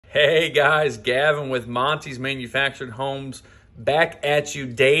Hey guys, Gavin with Monty's Manufactured Homes back at you.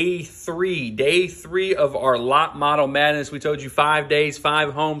 Day three of our lot model madness. We told you 5 days,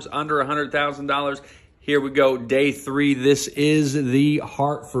 5 homes under $100,000. Here we go, day 3. This is the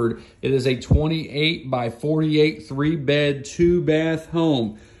Hartford. It is a 28 by 48 3-bed, 2-bath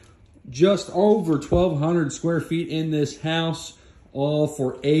home. Just over 1,200 square feet in this house, all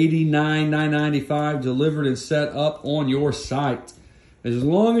for $89,995, delivered and set up on your site. As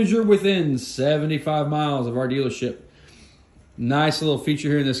long as you're within 75 miles of our dealership. Nice little feature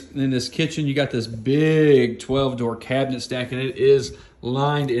here in this kitchen. You got this big 12-door cabinet stack, and it is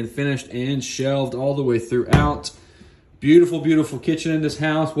lined and finished and shelved all the way throughout. Beautiful, beautiful kitchen in this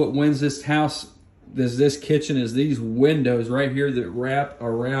house. What wins this house is this kitchen is these windows right here that wrap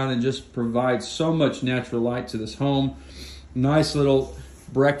around and just provide so much natural light to this home. Nice little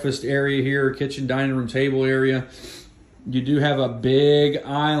breakfast area here, kitchen, dining room, table area. You do have a big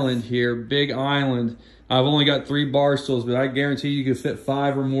island here, big island. I've only got 3 bar stools, but I guarantee you could fit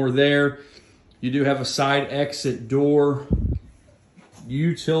 5 or more there. You do have a side exit door,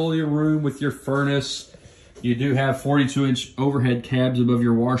 utility room with your furnace. You do have 42-inch overhead cabs above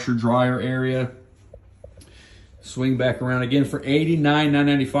your washer dryer area. Swing back around again for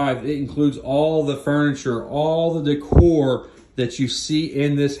 $89,995. It includes all the furniture, all the decor that you see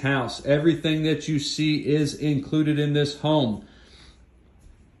in this house. Everything that you see is included in this home.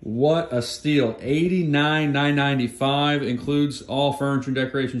 What a steal. $89,995 includes all furniture and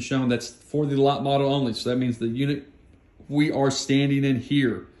decoration shown. That's for the lot model only. So that means the unit we are standing in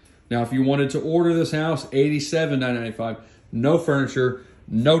here. Now, if you wanted to order this house, $87,995. No furniture,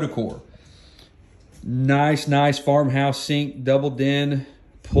 no decor. Nice farmhouse sink, double den,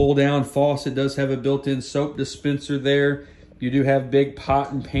 pull down faucet. Does have a built-in soap dispenser there. You do have big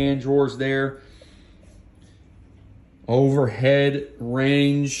pot and pan drawers there. Overhead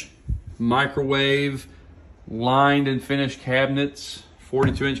range, microwave, lined and finished cabinets,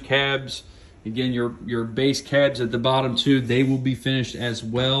 42-inch cabs. Again, your base cabs at the bottom too, they will be finished as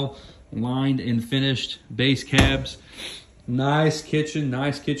well. Lined and finished base cabs. Nice kitchen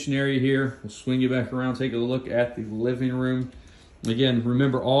area here. We'll swing you back around, take a look at the living room. Again,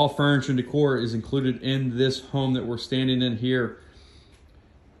 remember, all furniture and decor is included in this home that we're standing in here.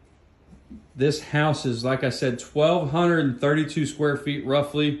 This house is, like I said, 1,232 square feet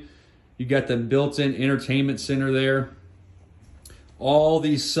roughly. You got the built-in entertainment center there. All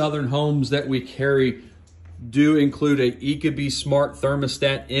these southern homes that we carry do include a ecobee smart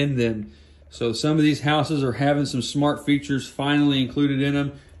thermostat in them. So some of these houses are having some smart features finally included in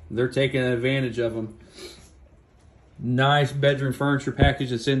them. They're taking advantage of them. Nice bedroom furniture package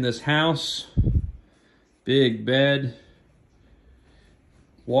that's in this house. Big bed.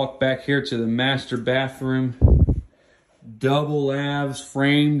 Walk back here to the master bathroom. Double lavs,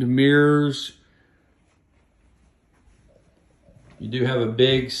 framed mirrors. You do have a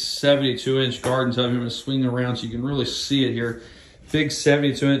big 72-inch garden tub. I'm going to swing around so you can really see it here. Big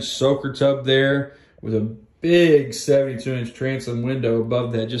 72-inch soaker tub there with a big 72-inch transom window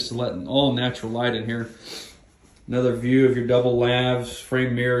above that, just to let all natural light in here. Another view of your double lavs,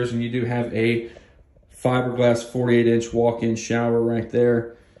 frame mirrors, and you do have a fiberglass 48-inch walk-in shower right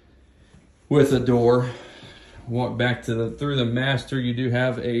there with a door. Walk back to through the master. You do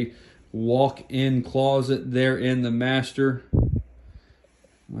have a walk-in closet there in the master.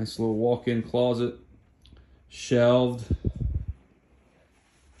 Nice little walk-in closet, shelved.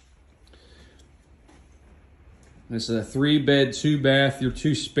 This is a 3-bed, 2-bath. Your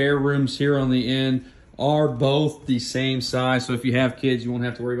 2 spare rooms here on the end are both the same size. So if you have kids, you won't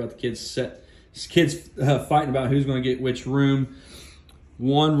have to worry about the kids fighting about who's going to get which room.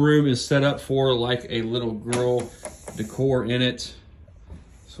 One room is set up for like a little girl decor in it.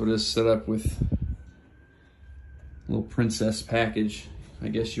 So it is set up with a little princess package, I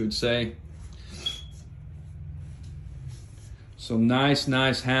guess you would say. So nice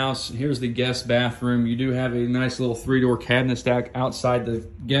house. Here's the guest bathroom. You do have a nice little 3-door cabinet stack outside the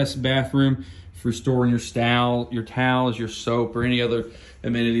guest bathroom for storing your towels, your soap, or any other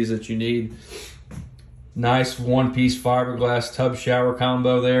amenities that you need. Nice 1-piece fiberglass tub shower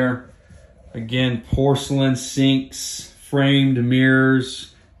combo there. Again, porcelain sinks, framed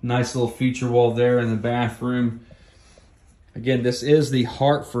mirrors, nice little feature wall there in the bathroom. Again, this is the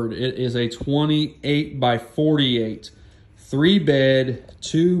Hartford. It is a 28 by 48, 3-bed,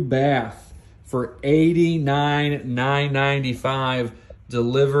 2-bath for $89,995.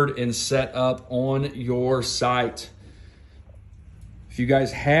 Delivered and set up on your site. If you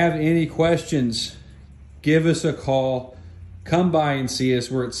guys have any questions, give us a call. Come by and see us.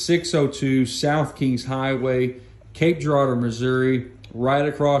 We're at 602 South Kings Highway, Cape Girardeau, Missouri. right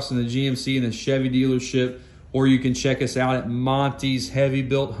across from the GMC and the Chevy dealership, or you can check us out at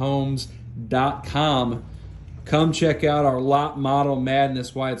montysheavybuilthomes.com. Come check out our lot model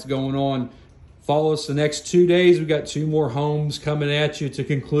madness while it's going on. Follow us the next 2 days. We've got 2 more homes coming at you to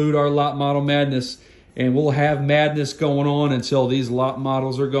conclude our lot model madness. And we'll have madness going on until these lot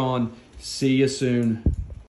models are gone. See you soon.